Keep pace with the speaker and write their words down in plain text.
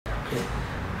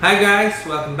Hi guys,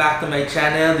 welcome back to my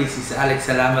channel. This is Alex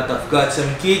Salamat of Got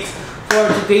Some Kicks. For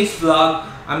today's vlog,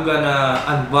 I'm gonna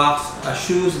unbox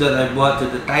shoes that I bought to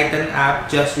the Titan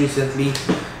app just recently.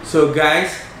 So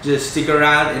guys, just stick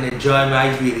around and enjoy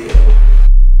my video.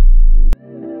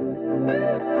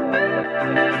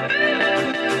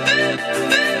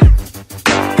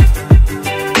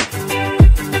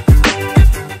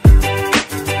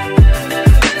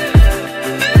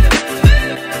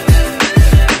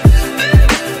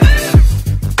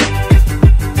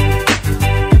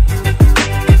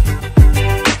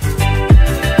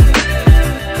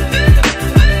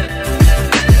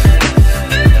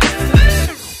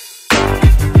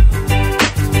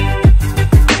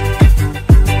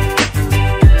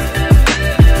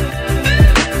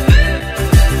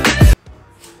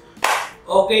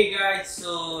 Okay guys,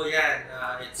 so yeah,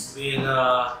 it's been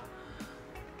a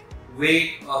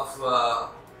week of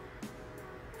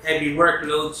heavy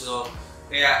workload, so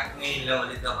kaya ngayon lang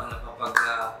ulit ako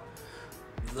nakapag-vlog.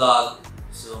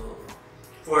 So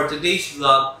for today's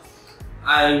vlog,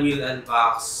 I will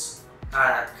unbox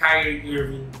Kyrie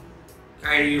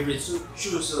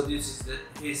shoes. So this is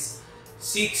his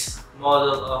 6th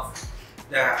model of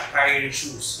the Kyrie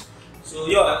shoes.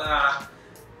 So yun,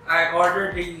 I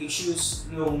ordered the shoes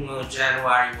noong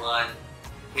January 1.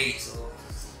 Okay, so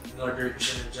in-order ko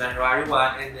siya noong January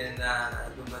 1 and then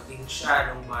dumating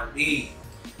siya noong Monday.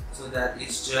 So that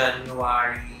is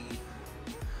January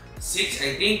 6,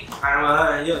 I think.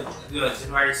 Parang yun,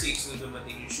 January 6 nung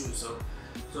dumating yung shoes. So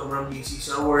sobrang busy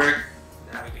sa work.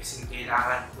 Dami kasing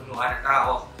kailangan punuan ng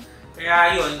tao.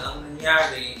 Kaya yun, ang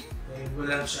nangyari, ngayon ko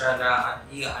lang siya na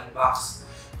i-unbox.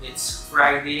 It's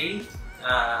Friday,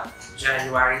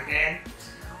 January 10.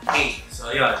 Okay,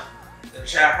 so yun. Ito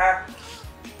siya ha.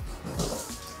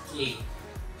 Okay,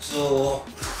 so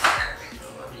ayan,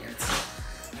 kung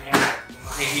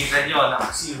makikita nyo,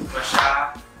 nakasealed pa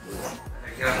siya.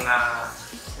 Talagang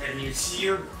heavy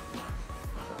sealed.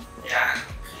 Ayan,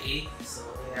 okay. So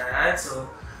ayan, so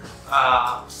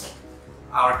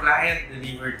our client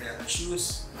delivered the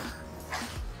shoes.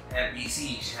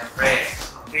 MBC, syempre.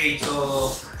 Okay, so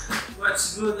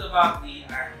what's good about the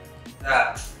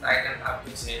Titan app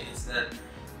is that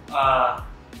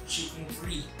shipping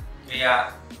free.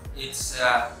 Kaya it's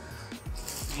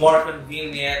more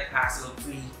convenient,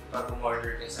 hassle-free pag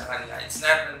umorder ka sa kanila. It's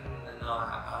not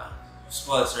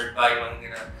sponsored by one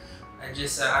ganun. I'm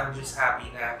just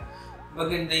happy na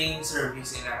maganda yung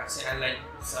service nila kasi unlike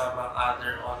sa mga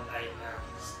other online na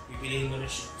bibiliin mo na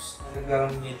shoes,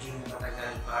 talagang medyo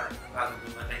matagal bago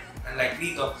dumating. Unlike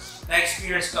dito,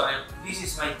 na-experience ko, this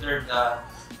is my third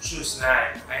shoes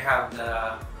na I have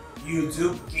the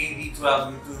YouTube, KD12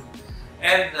 YouTube,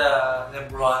 and the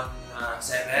Lebron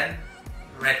 7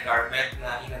 red carpet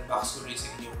na in-unbox ko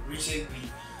recently.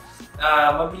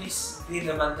 Mabilis din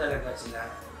naman talaga sila.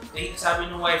 Sabi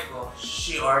ng wife ko,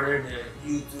 she ordered the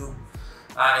YouTube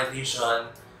edition,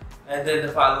 and then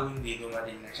the following day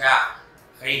dumating na siya.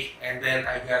 Okay, and then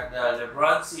I got the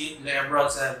Lebron 7.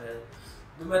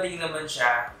 Dumating naman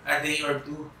siya a day or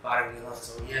two, parang gano'n.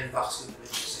 So, i-unbox ko na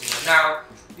siya. Now,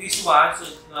 this one, so,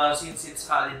 since it's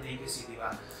holiday kasi, di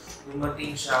ba?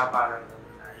 Dumating siya parang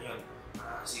yun,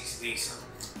 6 days.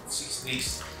 6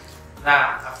 days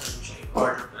na after ko siya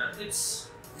i-order. But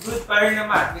it's good pa rin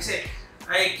naman kasi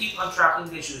I keep on tracking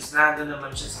the shoes. Nandun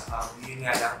naman siya sa hub. Yun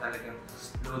nga lang talagang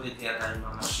loaded niya tayo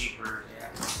mga shipper. Kaya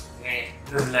ngayon,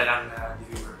 doon lang na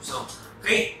deliver. So,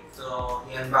 okay. So,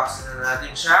 i-unbox na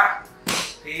natin siya.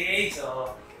 Okay,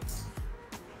 so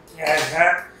yan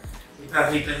ha.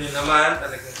 Kita nyo naman,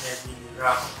 talagang heavy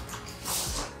wrap.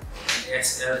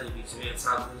 SL, ibig sabihin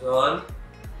sa doon.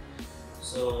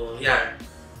 So, yan.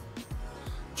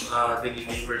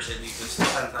 Deliver siya dito sa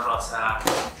Santa Rosa,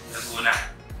 Laguna.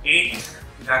 Okay,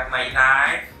 got my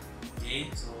knife. Okay,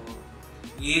 so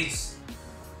kids,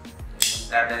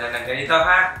 magdadala ng ganito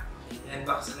ha.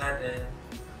 I-unbox na natin.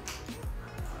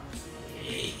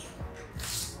 Okay.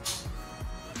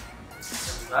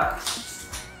 Diba?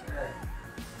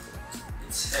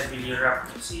 It's heavily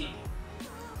wrapped. See?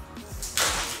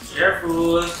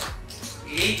 Careful.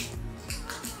 Okay?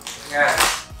 Yan.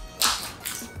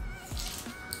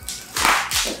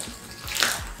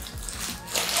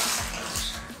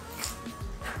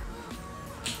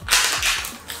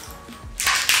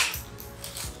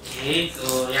 Okay,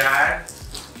 so yan.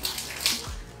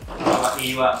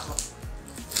 Makiwa.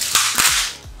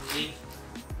 Okay.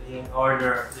 Yung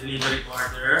delivery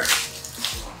order.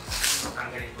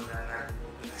 Tanggalin ko na natin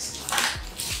yung plastic.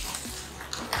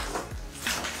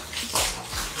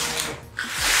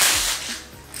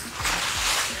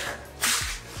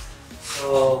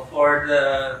 So for the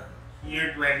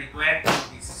year 2020.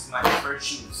 This is my first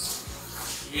shoes.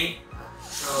 Okay?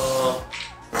 So,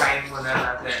 sign muna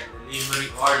natin.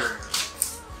 Delivery order.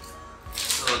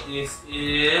 So, this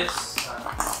is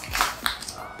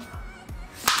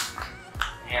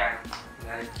ayan.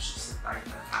 Galing ko siya sa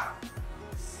title half.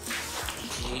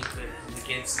 Okay, as you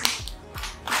can see.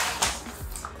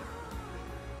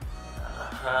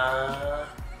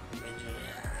 Medyo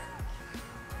yan.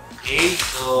 Okay,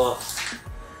 so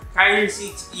Kyrie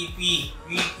 6 EP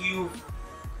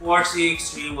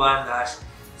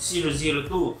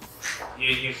VQ4631-002.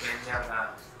 Yun yung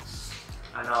kanyang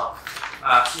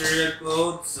serial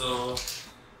code. So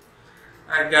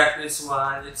I got this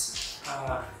one.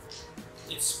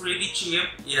 It's pretty cheap,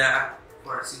 yeah,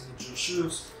 for signature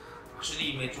shoes.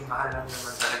 Actually, medyo mahal lang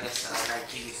naman talaga sa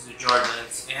Nike is the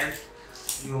Jordans and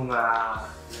yung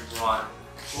LeBron,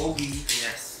 Kobe,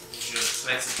 yes, medyo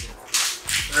expensive.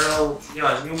 Pero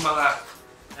yun, yung mga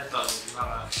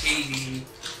KD,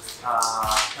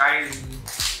 Kyrie,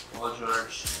 Paul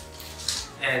George,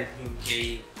 and yung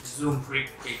kay Zoom Freak,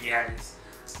 kay Giannis,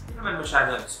 hindi naman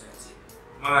masyado expensive.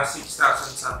 Mga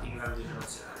 6,000 something lang din naman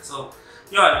sila. So,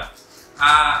 yun.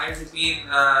 I repeat,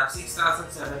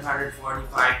 6,745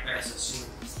 pesos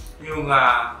yung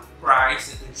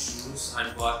price itong shoes. I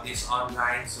bought this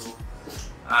online, so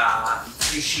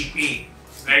free shipping.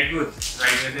 Very good.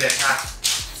 Very good din, ha?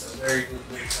 So, very good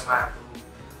way naman to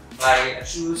buy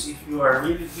shoes if you are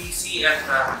really busy at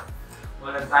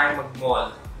walang time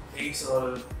mag-mall. Okay,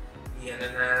 so iyan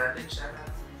na natin siya.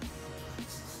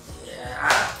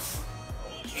 Yeah.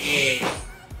 Okay.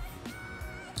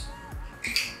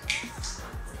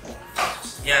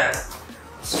 Yeah,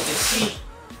 as you can see,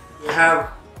 we have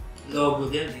logo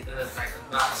din dito ng title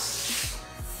box.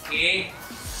 Okay,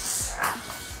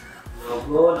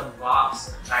 logo ng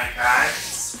box ng Titan.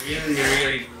 It's really,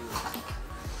 really good.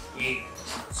 Okay,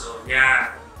 so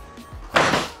yeah.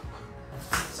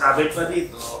 Sabi pa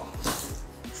dito,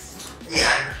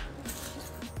 ayan,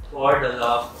 for the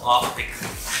love of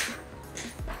technique.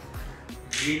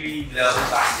 Really love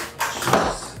basketball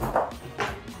shoes.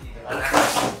 Dito ka lang.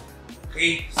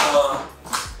 Okay, so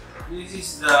this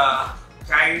is the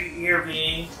Kyrie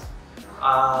Irving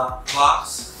box.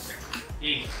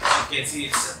 Okay, as you can see,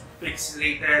 it's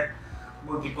pixelated,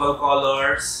 multiple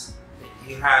colors.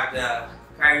 You have the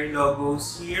Kyrie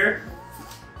logos here,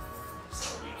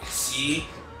 so you can see.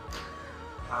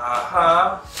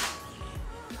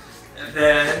 And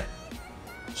then,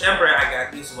 syempre, I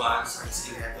got this one, size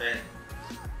 11.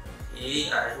 Okay,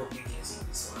 I hope you can see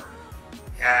this one.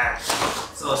 Yeah.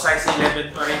 So, size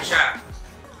 11 pa rin siya.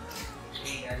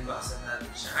 Okay, unboxan natin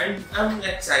siya. I'm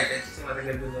excited kasi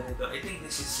matagal doon na nito. I think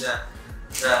this is the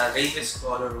latest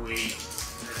colorway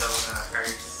nitong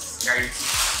Kyrie 6.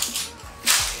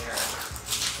 Yeah.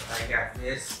 I got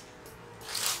this.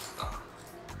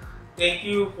 Thank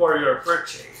you for your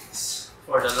purchase.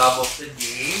 For the love of the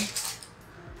game.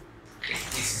 Okay,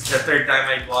 this is the third time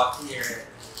I bought here.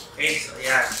 Okay, so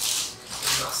yeah.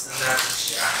 Unbox na natin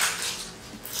siya.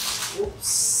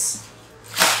 Oops!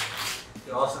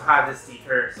 You also have the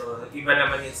sticker. So, iba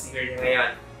naman yung sticker niya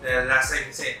ngayon. The last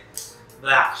time kasi,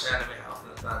 black siya na may House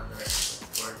of Thunder. So,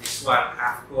 for this one,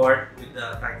 half court with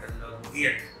the Titan logo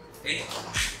here. Okay?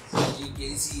 So, you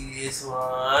can see this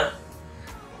one.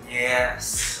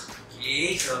 Yes.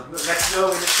 Okay, so let's go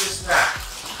with the shoes na.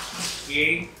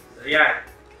 Okay? So, yeah.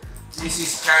 This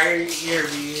is Kyrie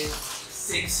Irving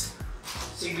 6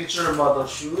 signature model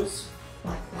shoes.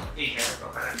 Okay, meron pa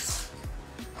pala.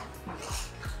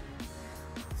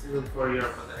 Sealed for your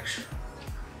protection.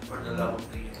 For the love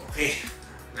of the game. Okay.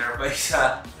 Meron pa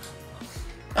isa.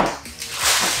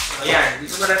 So, yan.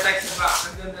 Dito ba na tayo sa box?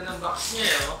 Ang ganda ng box niya,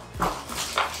 oh.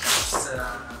 It's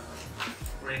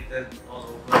printed all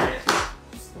over it.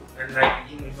 And like,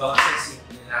 yung iba kasi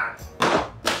simple lang.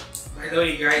 By the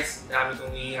way, guys, dami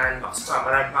kong i-unbox pa.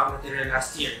 Marami pa akong material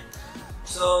last year.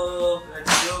 So, let's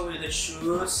go with the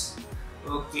shoes.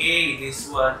 Okay, this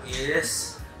one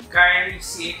is Kyrie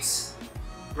 6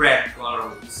 Bred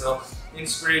colorway. So,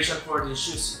 inspiration for these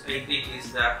shoes, I think, is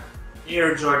the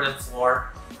Air Jordan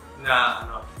 4 na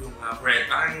yung Bred.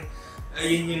 Parang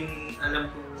yun yung alam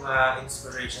kong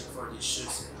inspiration for these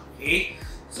shoes. Okay,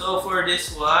 so for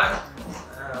this one,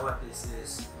 what is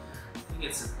this? I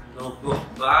think it's a notebook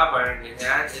ba, parang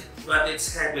ganyan. But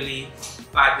it's heavily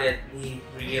padded ni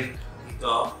Bred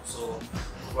dito. So,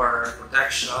 for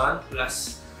protection,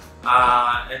 plus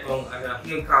itong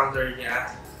yung counter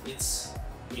niya, it's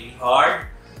really hard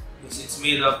because it's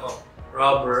made up of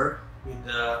rubber with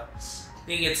the, I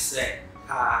think it's the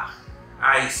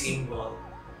eye symbol.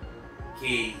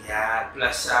 Okay, yeah,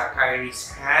 plus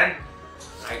Kyrie's hand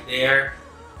right there.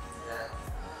 Yeah.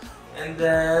 And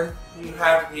then you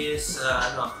have this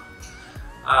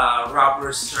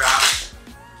rubber strap.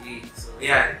 Okay, so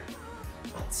yan.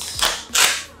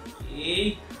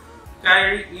 Okay.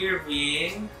 Kyrie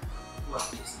Irving. What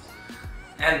is this?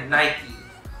 And Nike.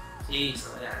 Okay, so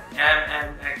yan.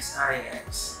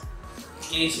 MMXIX.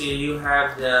 Okay, so you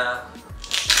have the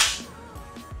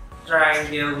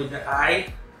triangle with the eye.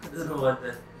 I don't know what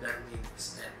that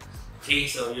means. Okay,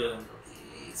 so yun.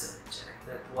 Okay, so check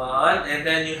that one. And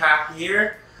then you have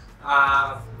here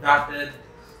dotted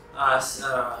as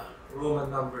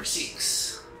Roman number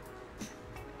 6.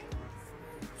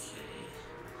 Okay.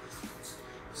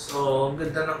 So, ang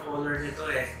ganda ng color nito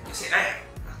eh. Kasi I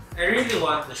really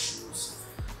want the shoes.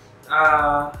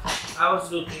 I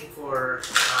was looking for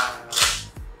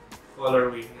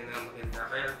colorway na maganda.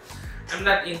 Kaya I'm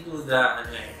not into the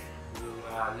yung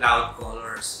loud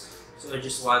colors. So I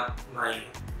just want my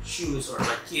shoes or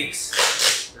my kicks.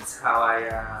 That's how I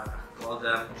call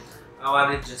them. I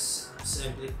want it just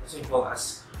simple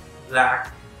as black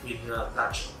with a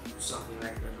touch of something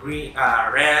like the green,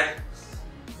 red,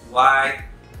 white,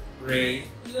 gray.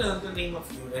 You know, the name of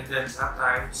few. And then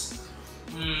sometimes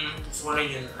gusto ko rin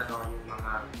yung yung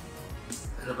mga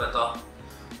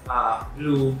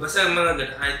blue. Basta yung mga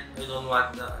ganun. I don't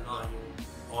want the yung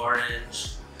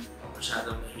orange.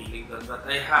 Masyadong mahilig doon. But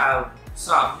I have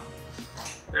some,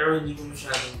 pero hindi ko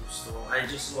masyadong gusto. I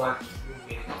just want yung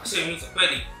ganito. Kasi minsan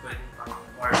pwede pang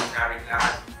ordinary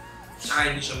lahat.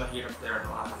 Saka hindi siya mahirap turn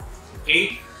on.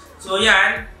 Okay? So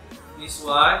yan. This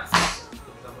one.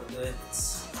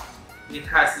 It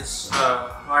has this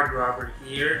hard rubber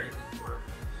here for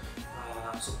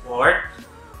support.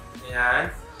 Ayan.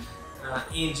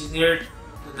 Engineered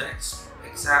to the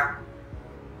exact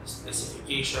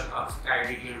specification of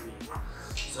Kyrie Irving.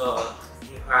 So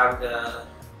you have the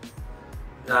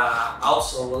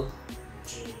outsole.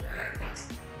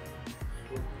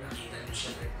 Nakita niyo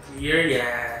siya clear,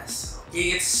 yes.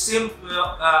 Okay, it's simple,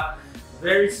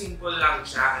 very simple lang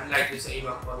siya. Unlike sa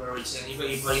ibang colorways, yan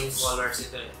iba-iba yung colors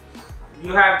ito.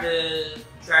 You have the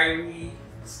Kyrie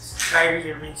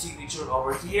Irving signature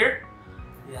over here.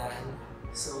 Yan.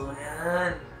 So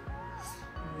yan.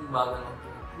 Bago lang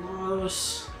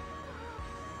push.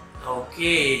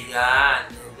 Okay, yan.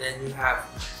 And then you have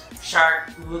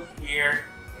shark tooth here.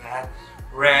 Yan.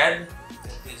 Red.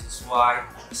 And this is white.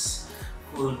 It's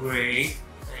cool gray.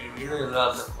 I really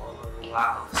love the color.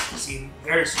 Wow. See,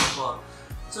 very simple.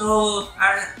 So,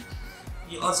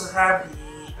 you also have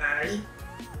the eye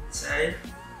inside.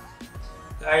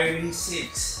 Kyrie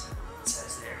 6. It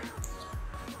says there.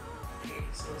 Okay,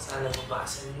 so sana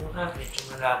mabasa niyo ha.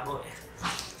 Medyo malabo eh.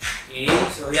 Okay,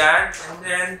 so yan. And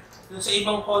then, dun sa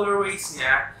ibang colorways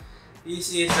niya,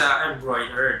 this is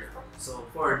embroidered. So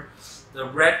for the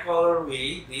Bred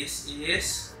colorway, this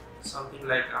is something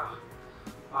like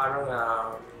parang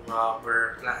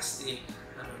rubber, plastic.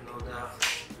 I don't know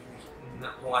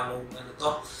kung ano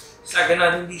to. Sa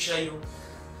ganun, hindi siya yung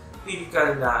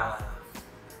typical na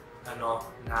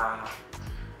na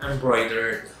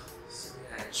embroidered. So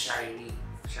yan, shiny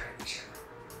siya.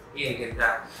 Yan,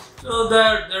 ganda. So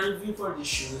the review for the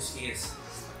shoes is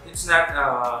it's not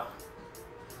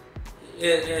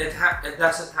it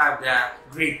doesn't have that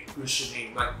great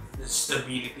cushioning, but the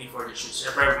stability for the shoes.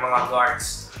 Siyempre mga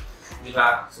guards, di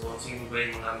ba? So sino ba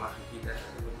yung mga makikita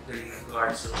na magaling ng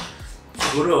guards? So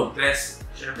siguro best,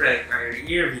 siyempre Kyrie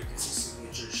Irving kasi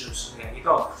signature shoes niya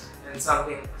ito. And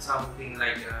something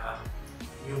like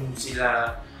yung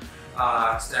sila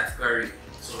Steph Curry.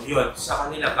 So yun, sa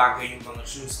kanila bagay yung mga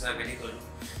shoes na ganito.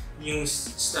 Yung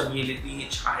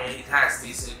stability, tsaka it has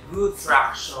this good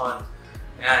traction.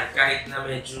 Ayan, kahit na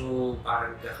medyo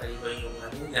parang kakaiba yung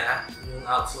niya, yung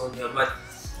outsole niya, but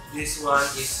this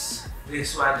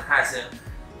one has a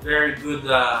very good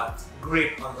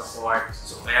grip on the court.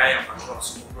 So kaya yung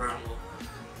crossover mo.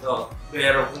 So,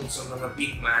 pero kung sa mga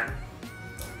big man,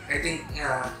 I think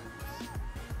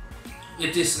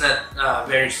it is not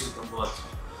very suitable.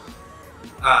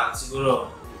 Siguro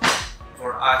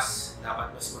for us,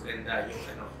 dapat mas maganda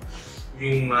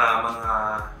yung mga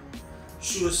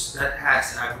shoes that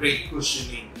has a great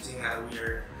cushioning. Kasi nga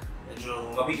we're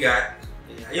medyo mabigat.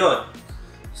 Kaya yun.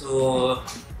 So,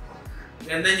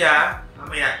 ganda niya.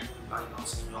 Mamaya, pakita ko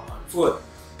sa inyo on foot.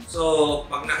 So,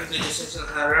 pag nakita niyo sa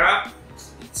harap,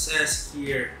 it says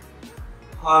here,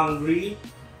 hungry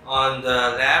on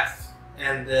the left,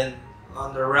 and then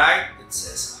on the right, it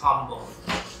says humble.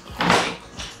 Okay?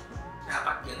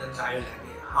 Dapat ganun tayo lagi.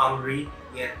 Hungry,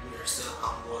 yet we are still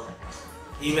humble.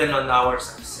 Even on our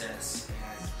success.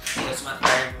 And that's what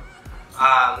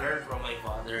I learned from my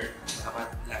father. Dapat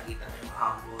lagi tayo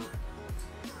humble.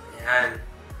 Ayan.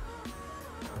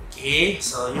 Okay. Okay,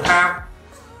 so you have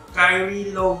Kyrie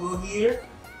logo here,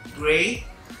 gray,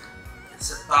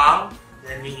 sa tongue,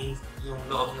 then yung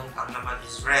loob ng tongue naman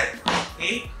is red.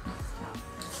 Okay?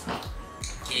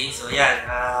 Okay, so yan.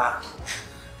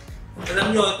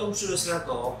 Alam nyo, itong shoes na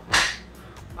to,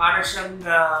 para siyang,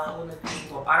 unang tingin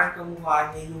ko, parang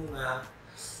kamukha niya yung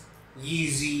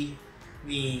Yeezy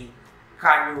ni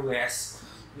Kanye West,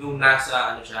 yung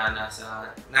nasa, nasa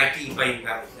Nike pa yung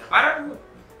gamit niya. Parang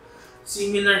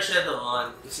similar siya doon,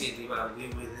 kasi di ba,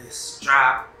 with this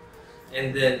strap,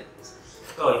 and then,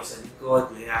 ito, yung sa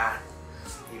likod, yan,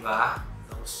 di ba?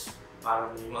 Tapos, parang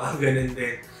may mga ganun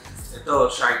din. Ito,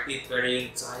 shark teeth pa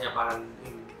rin sa kanya, parang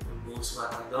yung buhos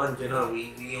parang doon, gano'n,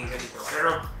 wavy yung ganito.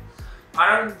 Pero,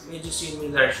 parang medyo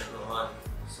similar siya doon.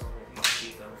 So,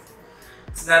 makikita mo.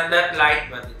 It's not that light,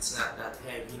 but it's not that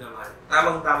heavy naman.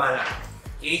 Tamang-tama lang.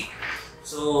 Okay?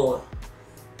 So,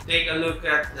 take a look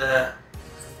at the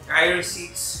Kyrie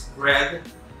 6 Bred.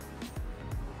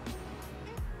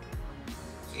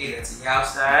 Okay, that's the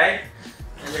outside.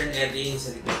 And then, ito yung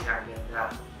sa likod niya.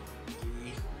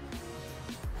 Okay.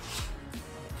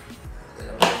 Ito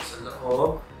naman sa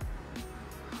loob.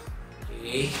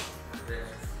 Okay. And then,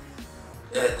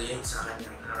 ito yung sa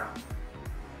kanyang harap.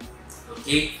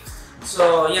 Okay.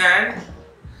 So, yan.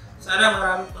 Sana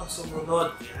marami pang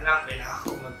sumunod. Kaya lang, kailangan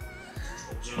ko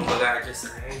medyo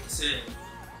mag-adjust na ngayon kasi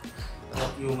a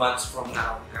few months from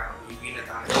now, kakabibi na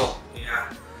tayo.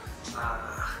 Kaya,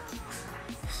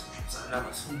 sana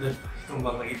masundan pa itong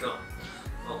mga ito.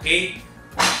 Okay?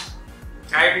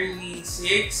 Kyrie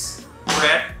 6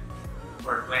 Bred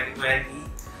for 2020.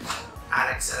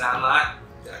 Alex Salamat.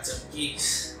 Got some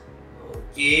kicks.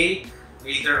 Okay.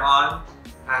 Later on,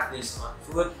 add this on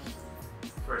foot.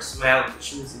 For smell of the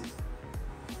shoes.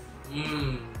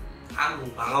 Ang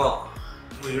bango.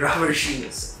 With rubber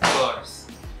shoes, of course.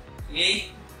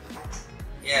 Okay?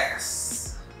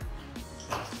 Yes.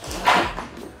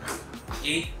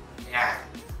 Okay? Yeah.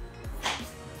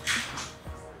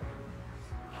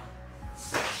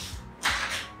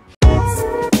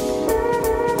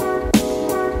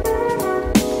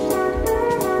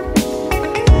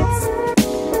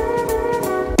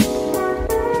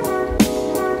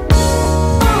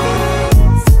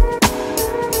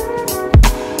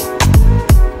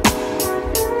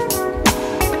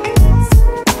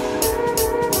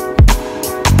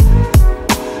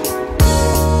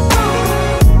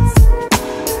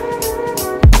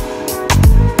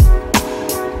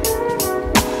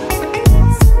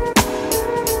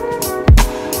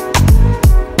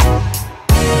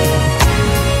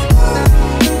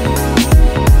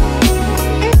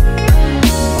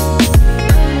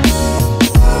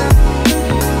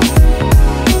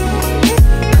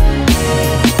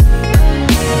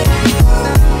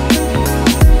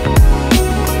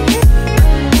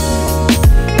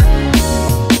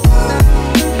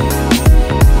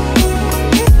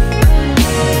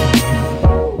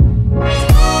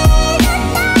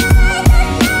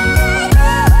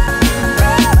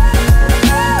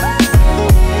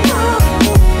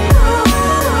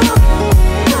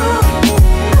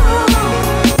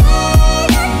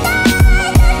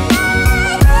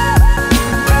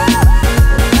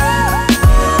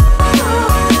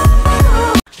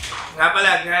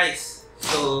 Guys,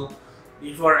 so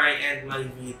before I end my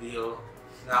video,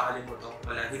 nakakalimutan ko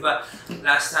pala. Diba,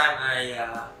 last time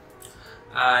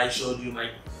I showed you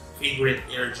my favorite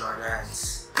Air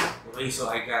Jordans. Okay, so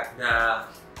I got the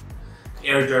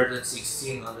Air Jordan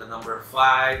 16 on the number 5.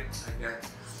 I got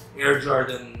Air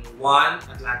Jordan 1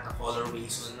 Atlanta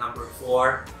colorways on number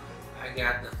 4. I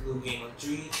got the Flu Game on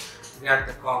 3. I got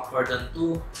the Concord on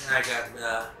 2. And I got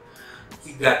the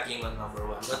Kigat Game on number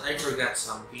 1. But I forgot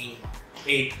something.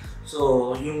 Okay,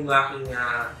 so yung aking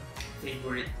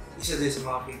favorite, isa din sa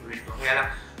mga favorite ko. Kaya lang,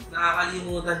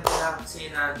 nakakalimutan ko na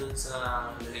kasi na dun sa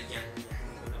lalagyan niya, hindi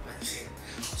ko napansin.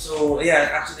 So,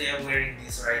 yeah, actually I'm wearing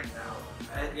this right now.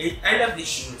 I love these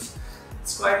shoes.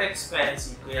 It's quite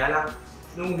expensive. Kaya lang,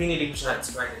 nung binili ko siya, it's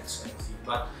quite expensive.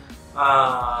 But,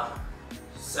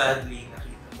 sadly,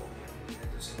 nakita ko yan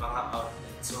dito sa mga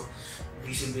outlets. So,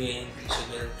 visibly, hindi siya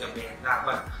ganun kabenta.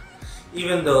 But,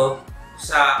 even though,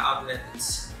 sa outlet,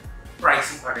 it's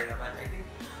pricey pa rin naman. I think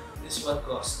this one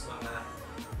cost mga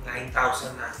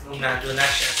 9,000 na nung nandun na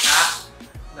siya sa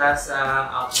nasa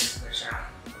outlet na siya.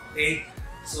 Okay?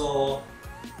 So,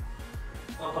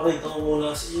 papakita ko muna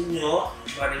sa inyo.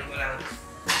 Balik ko lang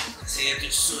kasi ito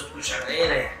suot ko siya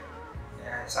ngayon eh.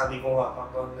 Kaya sabi ko nga,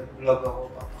 kapag nag-vlog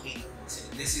ako, papakita ko.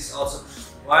 This is also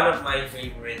one of my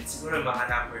favorites. Siguro mga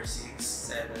number 6,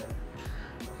 7.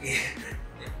 Okay.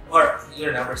 Or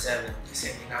your number 7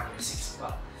 kasi may number 6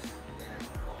 pa. Yeah.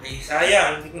 Okay,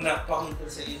 sayang, hindi ko napakita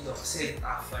sa inyo kasi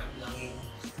top 5 lang yung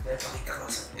napakita ko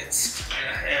sa it's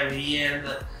kinda heavy and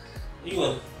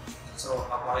yun. So,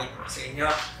 papakita ko sa inyo.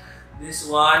 This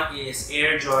one is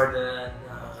Air Jordan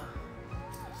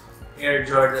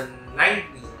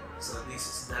 19. So, this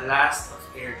is the last of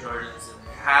Air Jordans that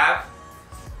I have.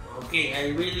 Okay,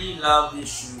 I really love this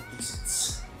shoe because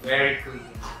it's very clean.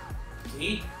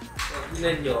 Okay? So,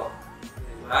 tignan nyo.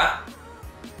 Diba?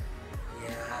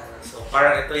 Yan. So,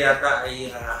 parang ito yata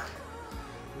ay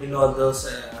minodel sa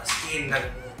skin ng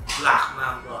Black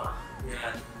Mamba.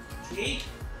 Yan. Okay?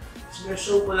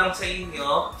 Sinushow ko lang sa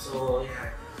inyo. So,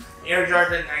 yan. Air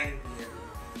Jordan 19.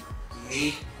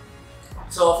 Okay?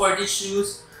 So, for these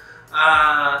shoes,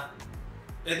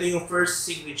 ito yung first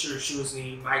signature shoes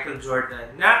ni Michael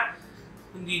Jordan na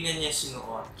hindi na niya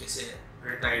sinuot kasi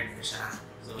retired na siya.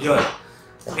 So, yun.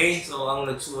 Okay, so ang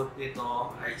nagsuot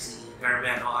nito ay si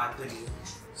Carmelo Anthony.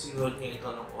 Sinuot niya ito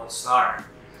ng All-Star.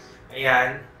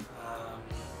 Ayan.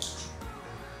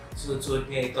 Suot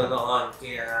niya ito noon.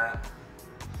 Kaya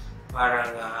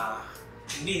parang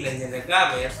hindi na niya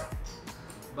nagamit.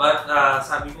 But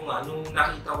sabi ko nga, nung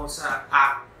nakita ko sa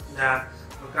app na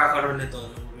magkakaroon nito,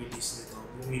 nung release nito,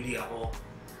 bumili ako.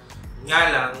 Nga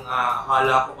lang,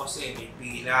 akala ko kasi may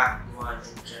pila.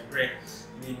 Siyempre,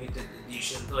 limited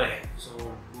edition to eh. So,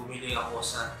 bumili ako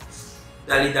sa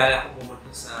dali-dali ako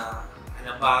pumunta sa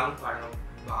Alabang para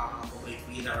baka ako may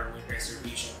pila or may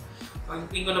reservation.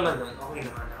 Pagdating ko naman doon, okay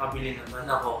naman, nakabili naman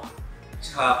ako.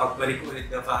 Tsaka pagbalik ulit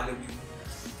na following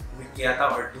week yata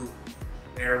or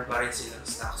 2, meron pa rin silang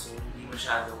stock. So, hindi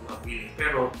masyadong mabili.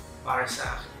 Pero, para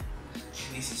sa akin,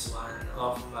 this is one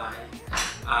of my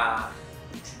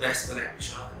best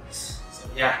collections. So,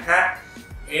 yeah,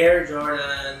 Air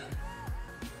Jordan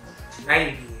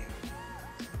 19.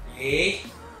 Okay?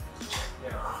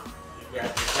 Yeah, you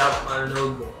got the Jumpman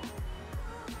logo.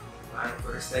 Parang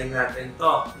first time natin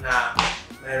to na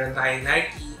meron tayong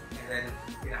Nike and then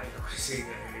pinakita ko kasi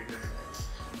yung Air Jordan.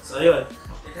 So, yun.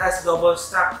 It has double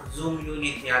stack zoom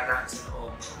unit yata sa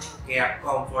loob. Kaya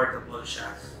comfortable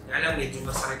siya. Kaya medyo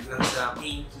masakit lang sa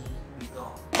pinky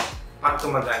dito pag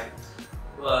tumagal.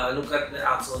 Look at the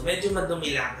outsole. Medyo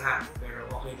madumi lang ha. Pero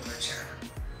okay naman siya.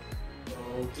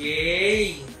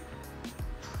 Okay.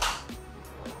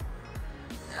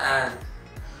 And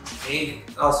okay,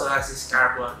 it also has this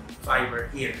carbon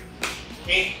fiber here.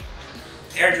 Okay.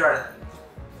 Air Jordan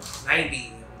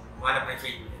 19. One of my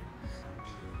favorite.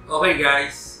 Okay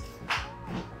guys.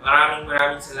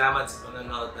 Maraming salamat sa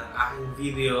panonood ng aking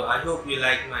video. I hope you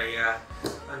like my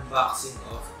unboxing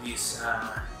of this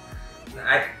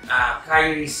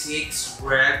Kyrie 6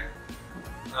 Bred,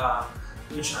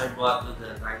 which I bought to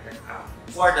the Titan app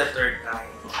for the 3rd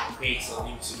time. Okay, so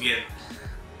yung sabihin,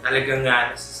 talagang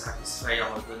nasa-satisfy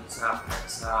ako dun sa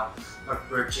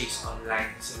pag-purchase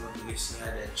online kasi mabilis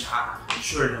nga din. Tsaka I'm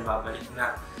sure na babalik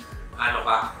na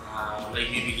may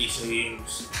bibigay sa yung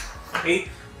okay?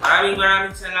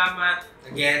 Maraming salamat.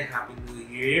 Again, Happy New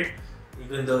Year.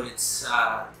 Even though it's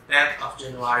 10th of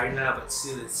January na, but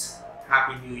still it's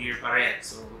Happy New Year pa rin.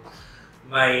 So,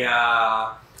 may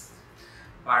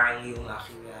parang yung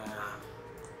aking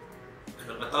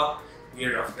ano ba to?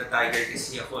 Year of the Tiger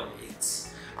kasi ako. It's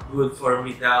good for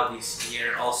me daw this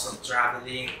year. Also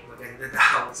traveling. Maganda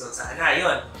daw. So, sana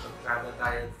yun. Mag-travel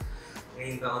tayo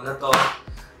ngayong taon na to.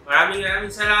 Maraming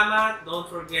salamat. Don't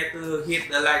forget to hit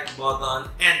the like button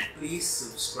and please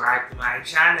subscribe to my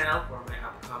channel for my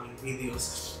upcoming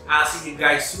videos. I'll see you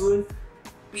guys soon.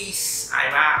 Peace.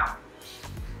 I'm out.